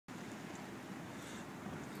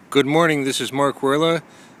Good morning, this is Mark Woehrle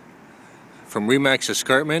from REMAX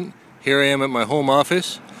Escarpment. Here I am at my home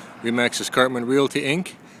office, REMAX Escarpment Realty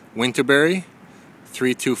Inc., Winterberry,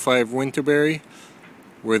 325 Winterberry,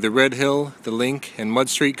 where the Red Hill, the Link, and Mud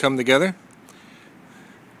Street come together.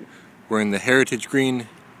 We're in the Heritage Green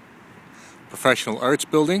Professional Arts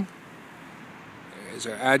Building. There's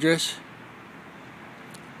our address.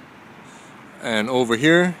 And over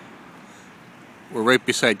here, we're right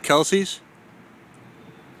beside Kelsey's,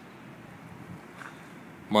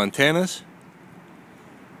 Montana's.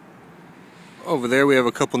 Over there we have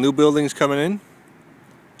a couple new buildings coming in.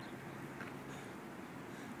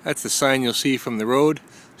 That's the sign you'll see from the road.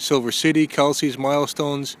 Silver City, Kelsey's,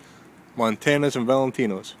 Milestones, Montana's, and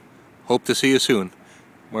Valentino's. Hope to see you soon.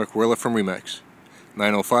 Mark Woehrle from REMAX.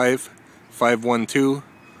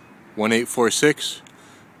 905-512-1846,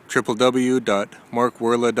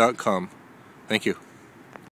 www.markwoehrle.com. Thank you.